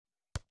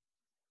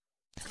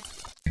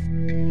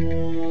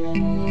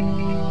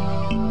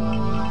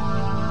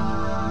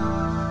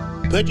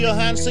Put your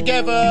hands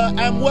together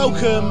and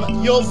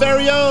welcome your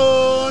very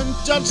own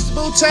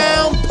Dunstable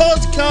Town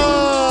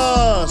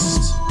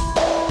podcast.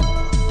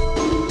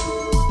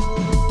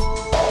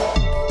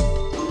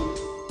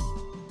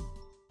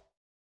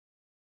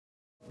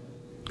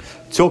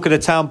 Talk of the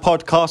Town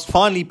podcast,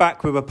 finally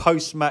back with a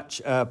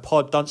post-match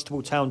pod.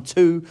 Dunstable Town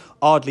 2,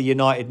 Ardley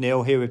United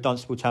 0, here with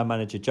Dunstable Town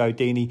manager Joe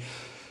Deeney.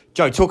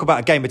 Joe, talk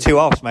about a game of two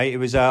halves, mate. It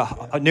was a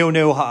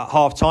 0-0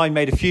 half-time,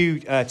 made a few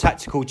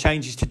tactical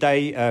changes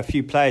today, a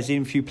few players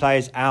in, a few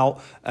players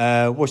out.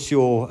 What's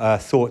your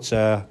thoughts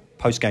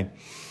post-game?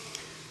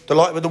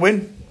 Delighted with the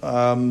win.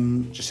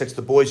 Just said to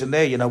the boys in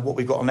there, you know, what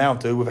we've got to now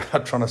do,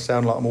 without trying to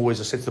sound like I'm always,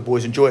 I said to the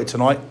boys, enjoy it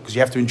tonight, because you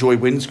have to enjoy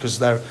wins, because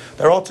they're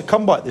hard to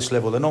come by at this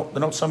level. They're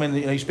not something that,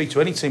 you know, you speak to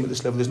any team at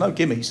this level, there's no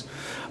gimmies.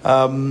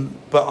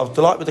 But I was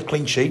delighted with the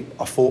clean sheet.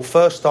 I thought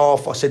first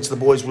half, I said to the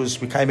boys,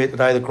 we came here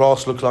today, the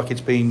grass looks like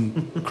it's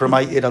been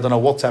cremated. I don't know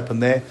what's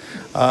happened there.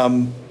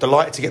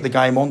 Delighted to get the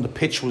game on. The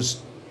pitch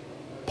was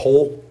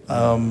poor,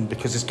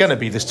 because it's going to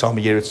be this time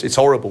of year. It's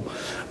horrible.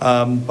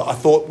 But I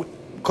thought,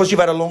 because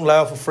you've had a long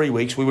layoff for 3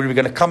 weeks, we were either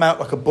going to come out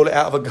like a bullet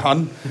out of a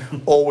gun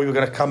or we were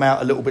going to come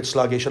out a little bit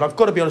sluggish. And I've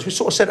got to be honest, we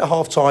sort of said at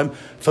half-time,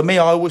 for me,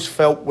 I always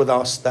felt with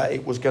us that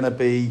it was going to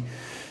be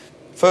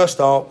games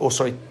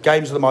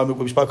at the moment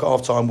when we spoke at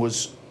half-time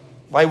was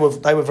they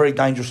were very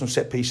dangerous from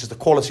set pieces. The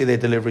quality of their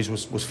deliveries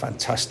was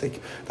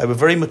fantastic. They were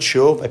very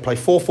mature. They play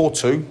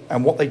 4-4-2,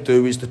 and what they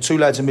do is the two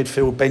lads in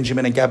midfield,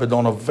 Benjamin and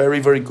Gabadon, are very,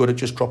 very good at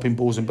just dropping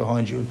balls in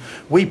behind you.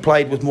 We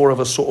played with more of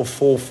a sort of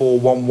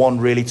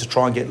 4-4-1-1 really to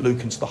try and get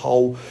Luke into the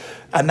hole.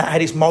 And that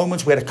had its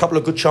moments. We had a couple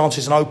of good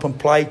chances in open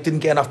play. Didn't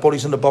get enough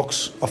bodies in the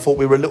box. I thought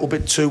we were a little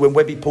bit too. When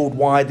Webby pulled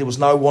wide, there was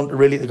no one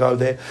really to go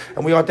there.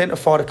 And we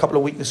identified a couple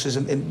of weaknesses,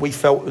 and we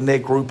felt in their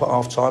group at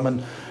half time.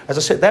 And as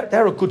I said,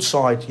 they're a good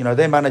side. You know,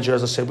 their manager,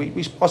 as I said,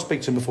 I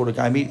speak to him before the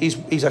game.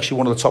 He's actually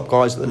one of the top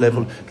guys at the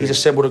level. He's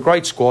assembled a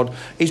great squad.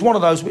 He's one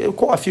of those.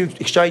 Quite a few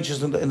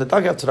exchanges in the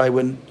dugout today.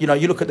 When you know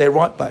you look at their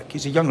right back,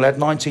 he's a young lad,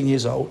 19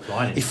 years old.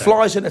 He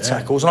flies into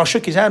tackles, and I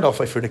shook his hand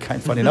halfway through the game.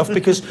 Funny enough,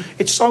 because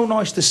it's so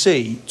nice to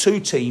see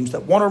two teams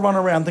that want to run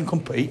around and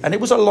compete, and it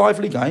was a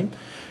lively game,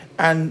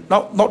 and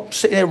not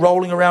sitting there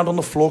rolling around on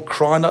the floor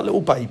crying like little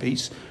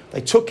babies.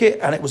 They took it,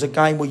 and it was a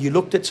game where you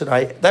looked at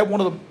today. They're one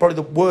of probably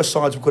the worst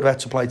sides we could have had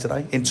to play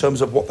today in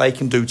terms of what they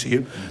can do to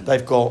you.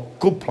 They've got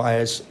good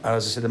players, and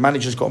as I said, the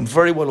manager's got them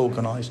very well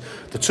organised.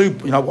 The two,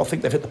 you know, I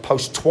think they've hit the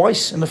post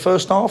twice in the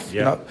first half. Yeah.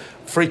 You know,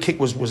 free kick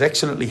was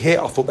excellently hit.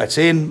 I thought that's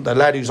in. The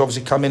lad who's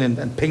obviously come in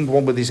and pinged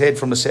one with his head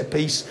from the set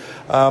piece.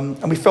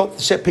 And we felt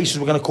the set pieces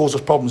were going to cause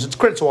us problems. It's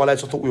credit to our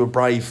lads. I thought we were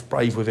brave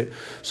with it.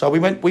 So we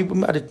made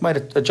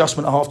an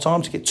adjustment at half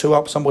time to get two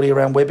up, somebody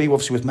around Webby,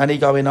 obviously with Manny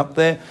going up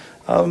there.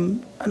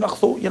 And I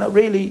thought, you know,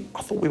 really,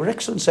 I thought we were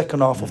excellent second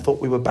half. I thought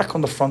we were back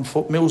on the front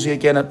foot. Millsy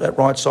again at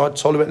right side,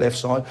 Tolu at left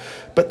side.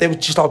 But there was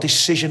just our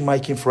decision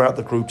making throughout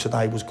the group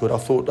today was good. I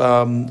thought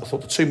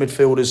the two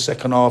midfielders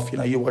second half. You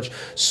know, you watch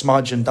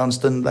Smudge and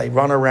Dunstan. They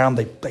run around.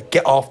 They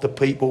get after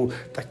people.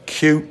 They're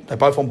cute. They're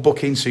both on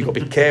bookings, so you've got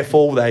to be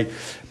careful.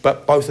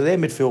 But both of their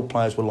midfield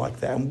players were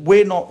like that. And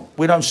we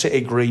don't sit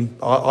here green.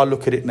 I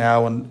look at it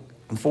now, and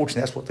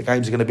unfortunately, that's what the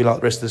games are going to be like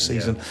the rest of the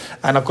season. Yeah.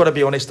 And I've got to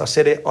be honest, I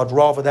said it, I'd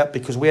rather that,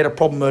 because we had a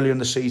problem earlier in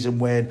the season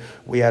when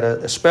we had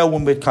a spell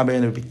when we'd come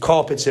in, there would be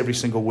carpets every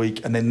single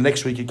week, and then the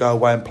next week you'd go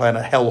away and play in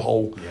a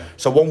hellhole. Yeah.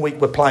 So one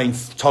week we're playing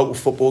total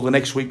football, the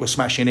next week we're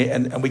smashing it,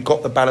 and we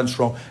got the balance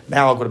wrong.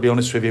 Now I've got to be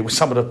honest with you, with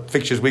some of the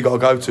fixtures we got to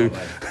go to,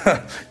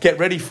 get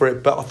ready for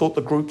it. But I thought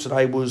the group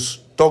today was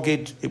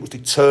dogged, it was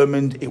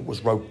determined, it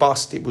was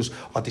robust,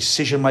 our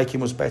decision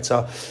making was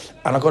better.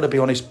 And I've got to be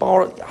honest,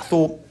 I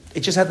thought,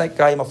 it just had that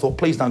game. I thought,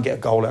 please don't get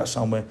a goal out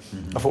somewhere.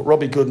 I thought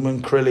Robbie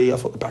Goodman, Crilly, I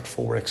thought the back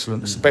four were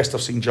excellent. It's the best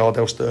I've seen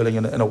Jardel Sterling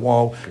in a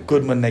while.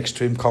 Goodman next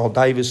to him, Carl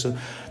Davison.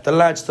 The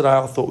lads today,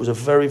 I thought was a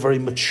very, very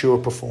mature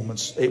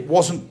performance. It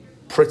wasn't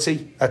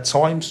pretty at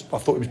times. I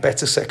thought it was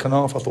better second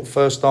half. I thought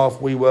first half I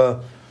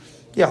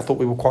thought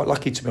we were quite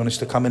lucky, to be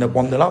honest, to come in at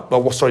 1-0 up.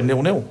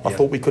 0-0. I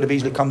thought we could have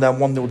easily come down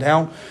 1-0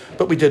 down,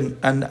 but we didn't.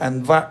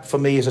 And that, for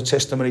me, is a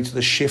testimony to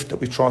the shift that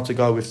we've tried to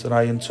go with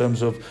today in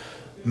terms of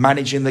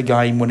managing the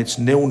game when it's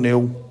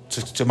 0-0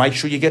 to make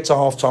sure you get to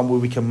half-time where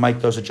we can make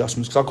those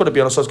adjustments. Because I've got to be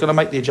honest, I was going to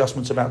make the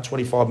adjustments about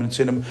 25 minutes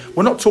in. And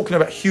we're not talking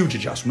about huge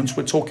adjustments.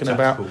 We're talking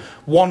about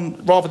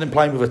one, rather than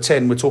playing with a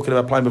 10, we're talking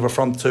about playing with a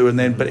front two,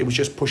 but it was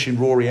just pushing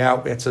Rory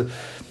out.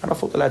 And I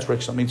thought the lads were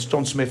excellent. I mean,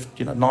 John Smith,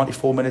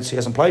 94 minutes, he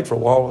hasn't played for a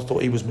while. I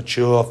thought he was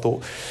mature. I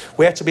thought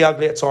we had to be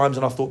ugly at times,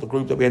 and I thought the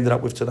group that we ended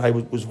up with today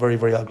was very,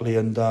 very ugly,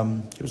 and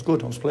it was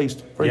good. I was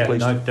pleased, very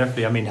pleased. No,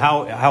 definitely. I mean,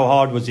 how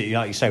hard was it?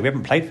 Like you say, we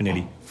haven't played for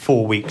nearly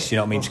 4 weeks, you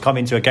know what I mean, to come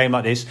into a game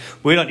like this.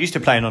 We're not used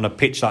to playing on a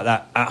pitch like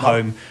that at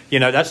home. You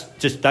know, that's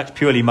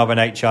purely Mother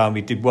Nature, and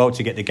we did well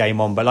to get the game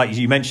on. But like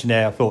you mentioned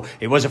there, I thought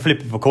it was a flip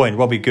of a coin.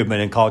 Robbie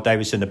Goodman and Carl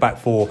Davison, the back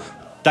four,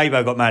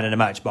 Davo got man in the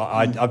match, but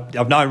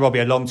I've known Robbie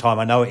a long time.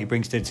 I know what he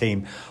brings to the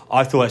team.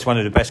 I thought it's one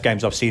of the best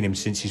games I've seen him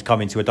since he's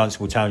come into a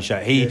Dunstable Town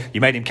shirt.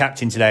 You made him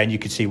captain today, and you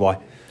could see why.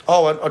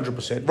 Oh,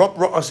 100%.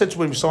 Rob, I said to him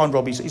when we signed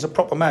Rob, he's a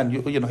proper man.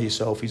 You know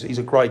yourself. He's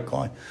a great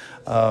guy.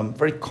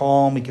 Very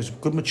calm. He gives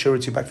good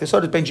maturity back there. So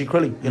does Benji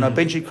Crilly. You know,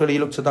 Benji Crilly,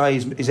 look today,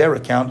 his error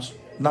counts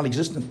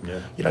non-existent. Yeah.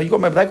 You know, you've got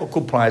to remember, they've got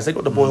good players. They've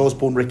got the boy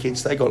Osborne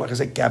Ricketts. They've got, like I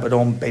said,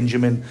 Gabadon,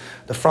 Benjamin.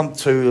 The front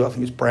two, I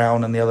think it's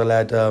Brown and the other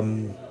lad,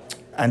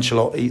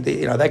 Ancelotti.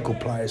 You know, they're good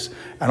players.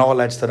 And our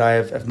lads today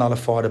have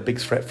nullified a big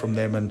threat from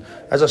them. And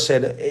as I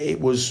said,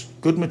 it was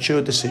good,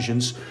 mature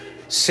decisions.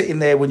 Sitting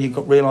there when you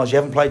realise you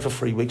haven't played for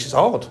 3 weeks, it's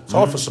hard. It's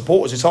hard for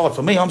supporters. It's hard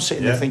for me. I'm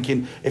sitting there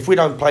thinking, if we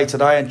don't play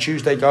today and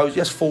Tuesday goes,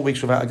 yes, 4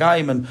 weeks without a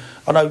game. And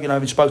I know, you know,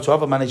 we spoke to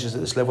other managers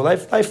at this level.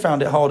 They've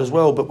found it hard as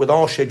well. But with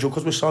our schedule,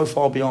 because we're so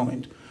far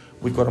behind,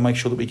 we've got to make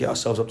sure that we get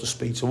ourselves up to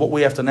speed. So what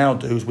we have to now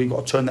do is we've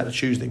got to turn that to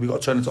Tuesday. We've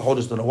got to turn it to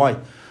Hoddesdon away.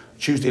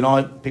 Tuesday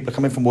night, people are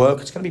coming from work.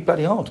 It's going to be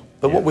bloody hard.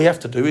 But what we have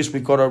to do is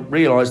we've got to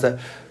realise that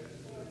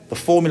the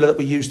formula that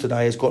we use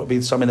today has got to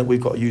be something that we've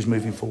got to use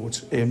moving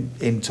forwards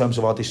in terms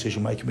of our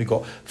decision making. We've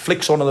got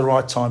flicks on at the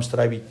right times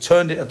today. We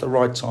turned it at the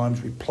right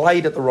times. We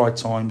played at the right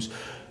times.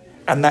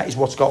 And that is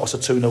what's got us a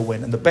 2-0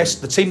 win. And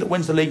the team that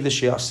wins the league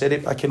this year, I said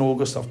it back in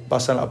August,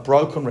 I've said a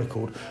broken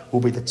record, will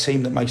be the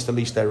team that makes the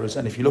least errors.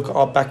 And if you look at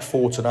our back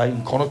four today,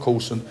 and Connor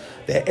Coulson,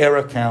 their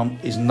error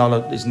count is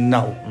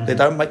null. They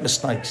don't make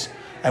mistakes.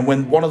 And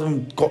when one of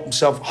them got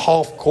himself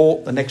half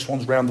caught, the next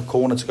one's round the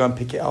corner to go and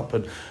pick it up.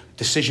 And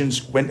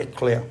decisions went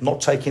clear,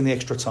 not taking the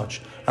extra touch.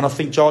 And I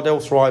think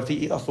Jardel thrived.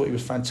 I thought he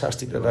was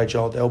fantastic today,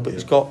 Jardel. But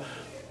he's got,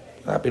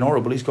 that'd been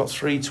horrible. He's got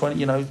three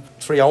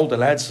older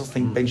lads. I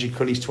think Benji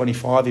Crilly's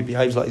 25. He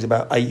behaves like he's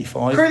about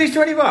 85. Crilly's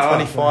 25?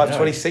 25,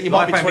 26. He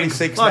might be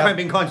 26 now. Life ain't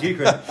been kind to you,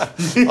 Chris.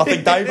 I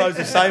think Davo's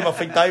the same. I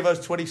think Davo's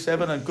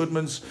 27 and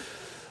Goodman's,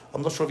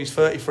 I'm not sure if he's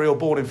 33 or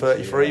born in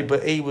 33,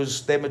 but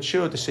their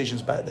mature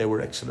decisions back there were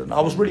excellent. I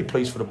was really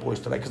pleased for the boys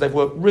today because they've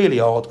worked really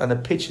hard and the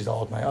pitch is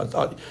hard, mate.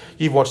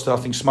 You've watched it, I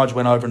think Smudge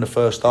went over in the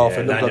first half.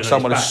 It looked like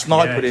someone had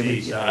sniped him.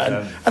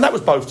 And that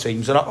was both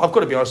teams. And I've got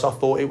to be honest, I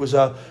thought it was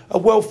a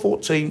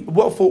well-fought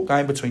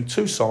game between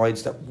two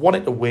sides that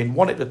wanted to win,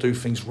 wanted to do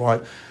things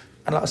right.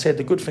 And like I said,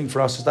 the good thing for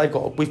us is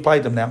we've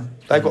played them now.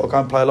 They've got to go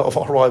and play a lot of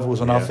our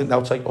rivals, and I think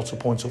they'll take lots of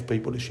points off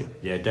people this year.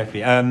 Yeah,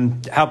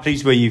 definitely. How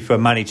pleased were you for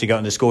Manny to get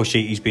on the score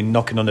sheet? He's been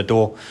knocking on the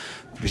door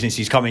since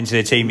he's come into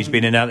the team. He's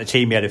been in and out of the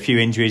team. He had a few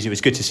injuries. It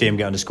was good to see him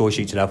get on the score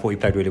sheet today. I thought he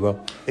played really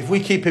well. If we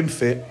keep him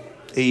fit,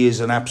 he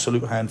is an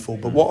absolute handful.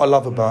 But what I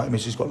love about him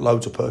is he's got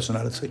loads of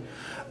personality,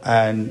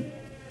 and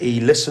he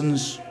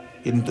listens.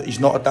 He's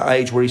not at that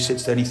age where he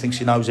sits there and he thinks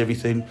he knows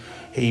everything.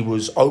 He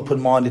was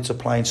open-minded to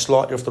playing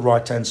slightly off the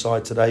right-hand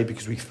side today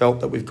because we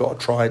felt that we've got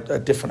to try a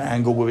different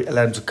angle where we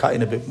allow him to cut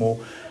in a bit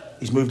more.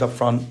 He's moved up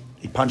front.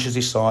 He punches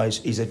his size.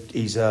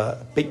 He's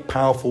a big,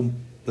 powerful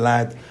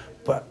lad,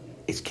 but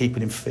it's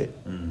keeping him fit.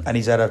 And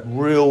he's had a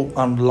real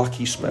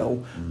unlucky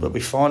spell, but we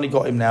finally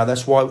got him now.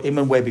 That's why him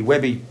and Webby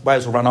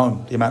Wales will run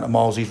home. The amount of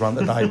miles he's run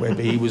today,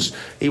 Webby,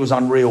 he was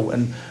unreal.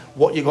 And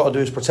what you got to do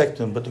is protect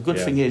them. But the good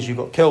thing is you've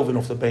got Kelvin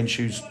off the bench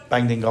who's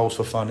banged in goals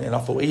for fun. And I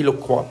thought he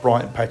looked quite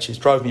bright in patches.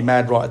 Drove me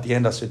mad right at the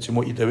end. I said to him,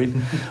 what are you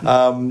doing?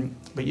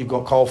 But you've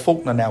got Kyle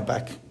Faulkner now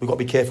back. We've got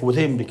to be careful with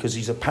him because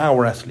he's a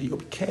power athlete. You've got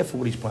to be careful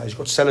with these players. You've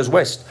got Sellers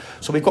West.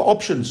 So we've got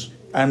options.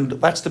 And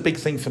that's the big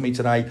thing for me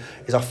today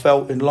is I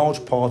felt in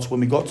large parts when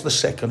we got to the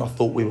second, I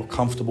thought we were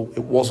comfortable.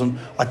 It wasn't.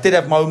 I did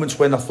have moments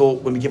when I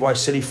thought when we give away a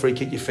silly free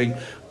kick, you think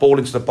ball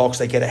into the box,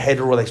 they get a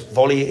header or they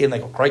volley it in.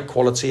 They've got great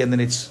quality. And then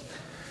it's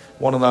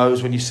one of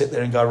those when you sit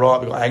there and go, right,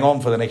 we've got to hang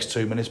on for the next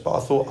 2 minutes. But I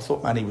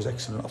thought Manny was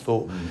excellent. I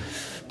thought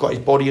got his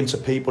body into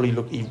people.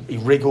 He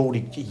wriggled.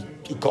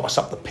 He got us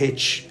up the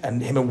pitch,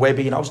 and him and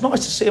Webby. And it was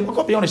nice to see him. I've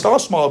got to be honest, I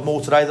smiled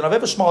more today than I've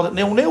ever smiled at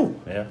 0-0.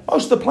 Yeah.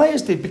 Most of the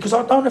players did because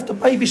I don't have to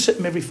babysit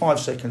them every 5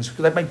 seconds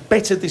because they've made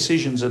better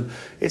decisions. And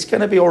it's going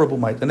to be horrible,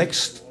 mate. The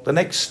next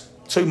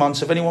 2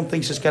 months, if anyone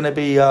thinks it's going to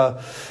be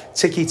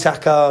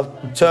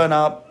tiki-taka, turn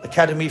up,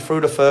 academy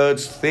through the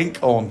thirds, think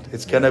on.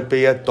 It's going to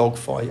be a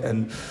dogfight.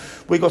 And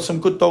we got some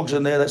good dogs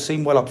in there that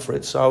seem well up for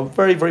it. So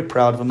very, very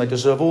proud of them. They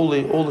deserve all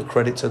the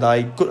credit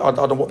today. Good. I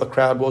don't know what the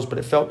crowd was, but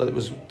it felt that it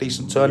was a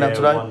decent turnout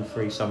today.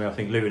 1-3 something. I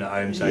think Luton at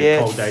home. So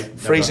cold day.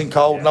 Freezing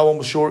cold. Yeah. No one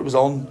was sure it was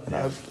on.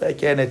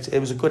 Again, it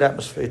was a good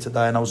atmosphere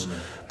today, and I was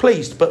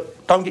pleased.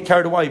 But don't get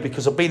carried away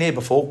because I've been here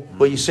before,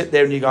 where you sit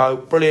there and you go,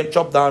 brilliant,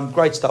 job done,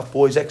 great stuff,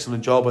 boys,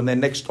 excellent job. And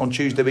then on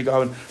Tuesday we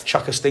go and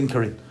chuck a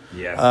stinker in.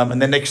 Yeah. And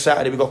then next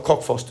Saturday we've got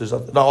Cockfosters.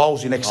 No,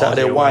 Olsey next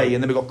Saturday away,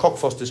 and then we've got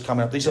Cockfosters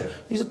coming up. These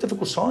are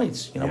difficult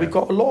sides. You know, we've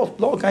got a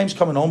lot of games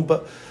coming on,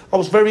 but I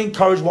was very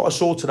encouraged what I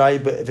saw today.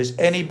 But if there's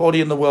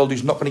anybody in the world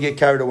who's not going to get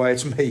carried away,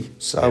 it's me.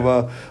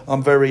 So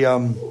I'm very,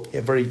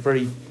 very,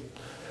 very,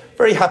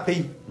 very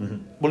happy.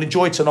 We'll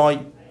enjoy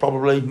tonight,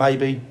 probably,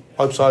 maybe,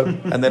 hope so,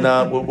 and then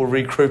we'll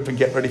regroup and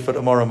get ready for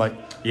tomorrow, mate.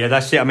 Yeah,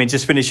 that's it. I mean,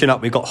 just finishing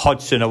up, we've got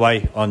Hodgson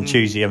away on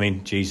Tuesday. I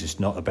mean, Jesus,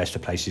 not the best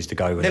of places to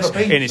go. Never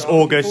been, it's so I'm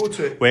looking August. forward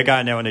to it. We're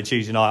going there on a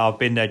Tuesday night. I've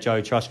been there,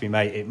 Joe. Trust me,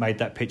 mate. It made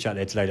that pitch out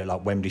there today look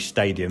like Wembley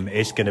Stadium.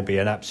 It's going to be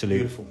an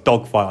absolute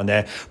dogfight on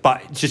there.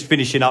 But just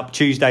finishing up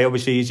Tuesday,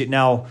 obviously, is it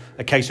now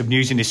a case of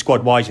using this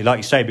squad wisely? Like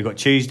you say, we've got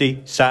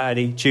Tuesday,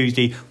 Saturday,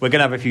 Tuesday. We're going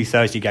to have a few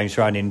Thursday games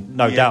thrown in,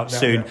 no doubt,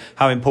 soon.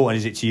 How important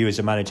is it to you as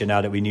a manager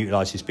now that we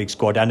utilise this big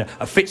squad and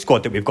a fit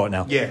squad that we've got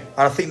now? Yeah, and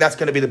I think that's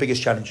going to be the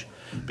biggest challenge,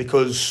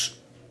 because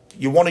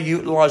you want to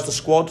utilise the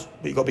squad,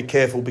 but you've got to be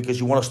careful, because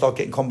you want to start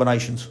getting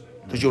combinations.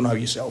 Because you'll know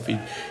yourself.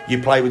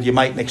 You play with your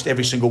mate next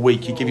every single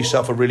week. You give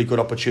yourself a really good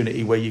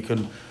opportunity where you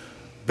can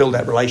build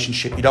that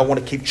relationship. You don't want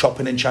to keep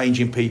chopping and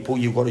changing people.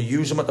 You've got to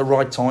use them at the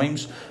right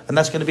times, and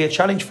that's going to be a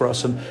challenge for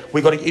us. And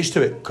we've got to get used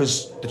to it,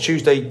 because the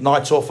Tuesday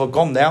nights off are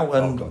gone now,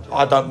 and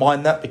I don't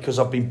mind that, because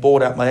I've been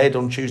bored out my head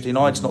on Tuesday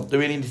nights, not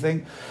doing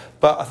anything.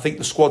 But I think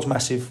the squad's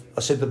massive.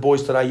 I said to the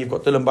boys today, you've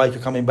got Dylan Baker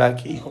coming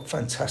back. He's got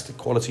fantastic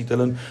quality,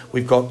 Dylan.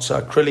 We've got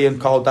Crillian,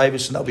 Carl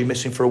Davison, that'll be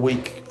missing for a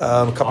week.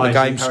 A couple of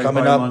games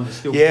coming up.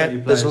 Yeah,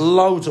 there's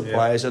loads of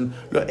players. And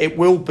look, it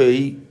will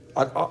be...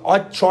 I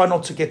try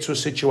not to get to a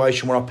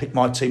situation where I pick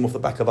my team off the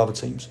back of other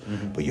teams.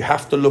 But you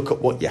have to look at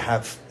what you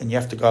have, and you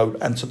have to go.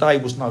 And today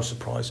was no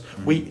surprise.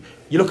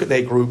 You look at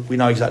their group, we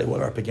know exactly what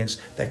they're up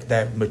against.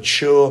 They're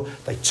mature,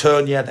 they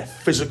turn you, they're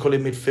physical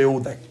in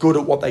midfield, they're good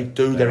at what they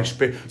do, they're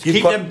experienced.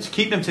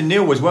 Keep them to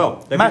nil as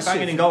well. They've been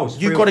banging in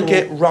goals. You've got to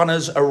get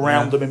runners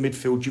around them in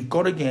midfield. You've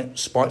got to get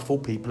spiteful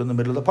people in the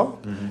middle of the park.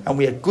 And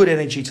we had good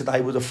energy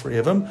today with the three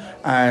of them.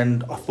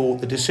 And I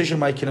thought the decision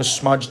making of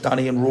Smudge,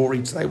 Dunny and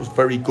Rory today was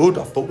very good.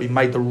 I thought we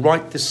made the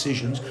right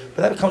decisions.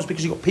 But that comes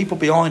because you've got people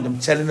behind them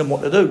telling them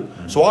what to do.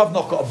 So I've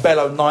not got a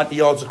bellow 90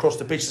 yards across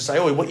the pitch to say,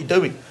 "Oi, what are you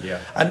doing?"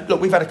 And look,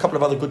 we've had a couple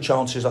of other good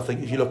chances. I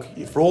think if you look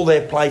for all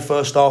their play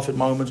first half at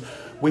moments,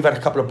 we've had a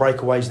couple of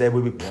breakaways there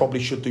where we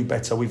probably should do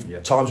better.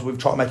 Times we've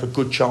tried to make a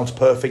good chance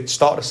perfect.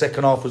 Start of the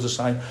second half was the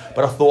same,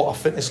 but I thought our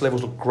fitness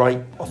levels looked great.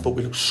 I thought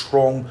we looked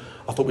strong.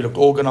 I thought we looked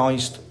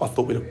organised. I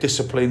thought we looked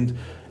disciplined.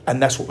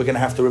 And that's what we're going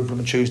to have to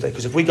implement Tuesday.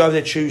 Because if we go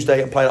there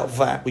Tuesday and play like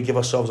that, we give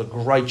ourselves a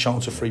great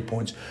chance of 3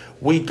 points.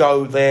 We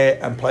go there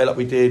and play like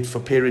we did for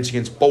periods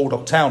against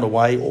Baldock Town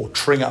away or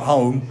Tring at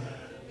home,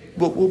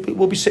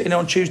 we'll be sitting there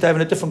on Tuesday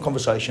having a different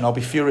conversation. I'll be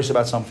furious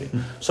about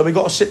something. So we've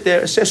got to sit there,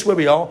 assess where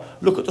we are,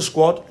 look at the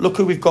squad, look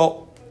who we've got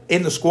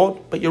in the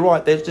squad. But you're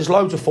right, there's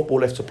loads of football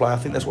left to play. I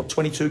think there's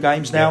 22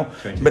 games now,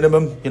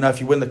 minimum. You know, if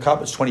you win the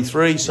cup, it's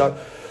 23. So,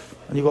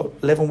 and you've got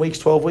 11 weeks,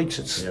 12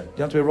 weeks. You don't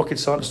have to be a rocket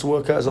scientist to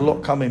work out. There's a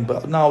lot coming.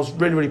 But no, I was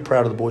really, really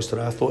proud of the boys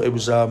today. I thought it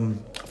was, I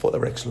thought they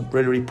were excellent.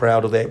 Really, really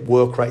proud of their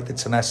work rate, their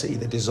tenacity,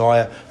 their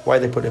desire, the way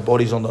they put their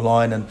bodies on the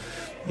line. And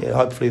yeah,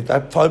 hopefully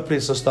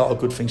it's the start of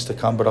good things to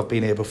come. But I've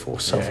been here before,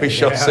 so we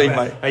shall see,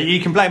 mate. You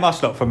can blame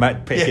us lot for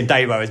picking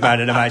Davo as man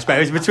of the match, but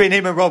it was between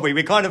him and Robbie.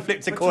 We kind of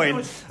flipped a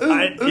coin.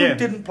 Who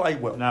didn't play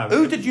well? No,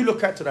 who did you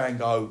look at today and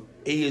go,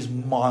 he is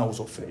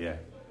miles off it? Yeah,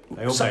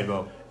 they all played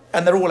well,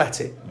 and they're all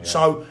at it. Yeah.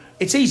 So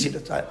it's easy to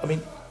take. I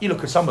mean, you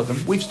look at some of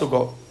them. We've still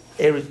got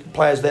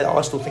players there.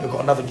 I still think have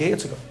got another gear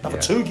to go,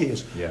 another 2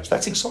 gears. Yeah. So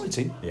that's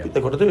exciting. Yeah. But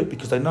they've got to do it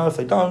because they know if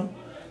they don't,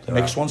 the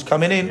next one's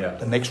coming in,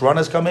 the next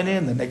runner's coming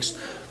in, the next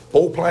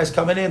ball players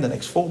coming in, the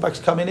next fullback's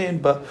coming in.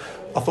 But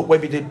I thought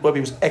Webby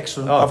was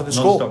excellent over the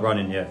score. Non-stop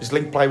running, his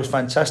link play was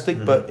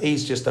fantastic, but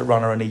he's just a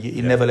runner and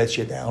he never lets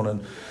you down.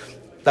 And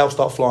they'll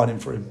start flying in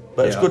for him.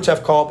 But it's good to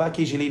have Kyle back.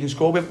 He's your leading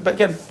scorer. But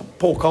again,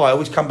 Paul Kyle,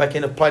 he's come back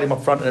in and played him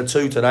up front in a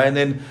 2 today. And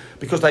then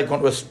because they've gone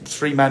to a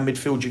 3-man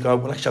midfield, you go,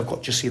 well, actually, I've got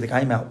to just see the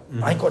game out.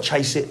 I ain't got to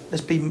chase it.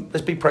 Let's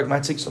be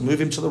pragmatic. So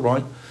move him to the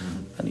right.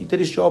 And he did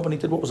his job and he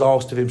did what was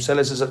asked of him.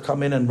 Sellers has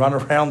come in and run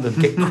around and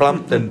get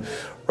clumped and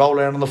roll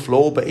around on the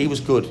floor, but he was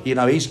good. You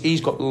know,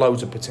 he's got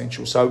loads of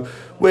potential. So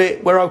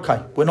we're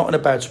okay. We're not in a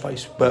bad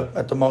space. But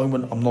at the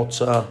moment, I'm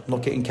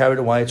not getting carried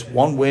away. It's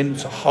 1 win.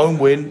 It's a home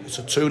win. It's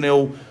a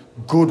 2-0.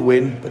 Good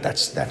win, but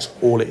that's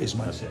all it is,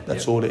 mate.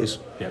 That's all it is.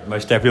 Yeah,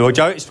 most definitely. Well,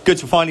 Joe, it's good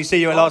to finally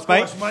see you at last,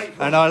 mate.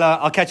 And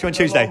I'll catch you on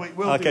Tuesday.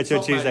 I'll catch you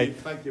on Tuesday.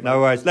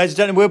 No worries. Ladies and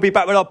gentlemen, we'll be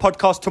back with our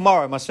podcast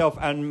tomorrow, myself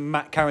and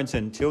Matt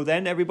Carrington. Till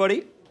then,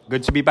 everybody,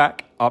 good to be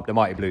back. Up the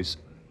Mighty Blues.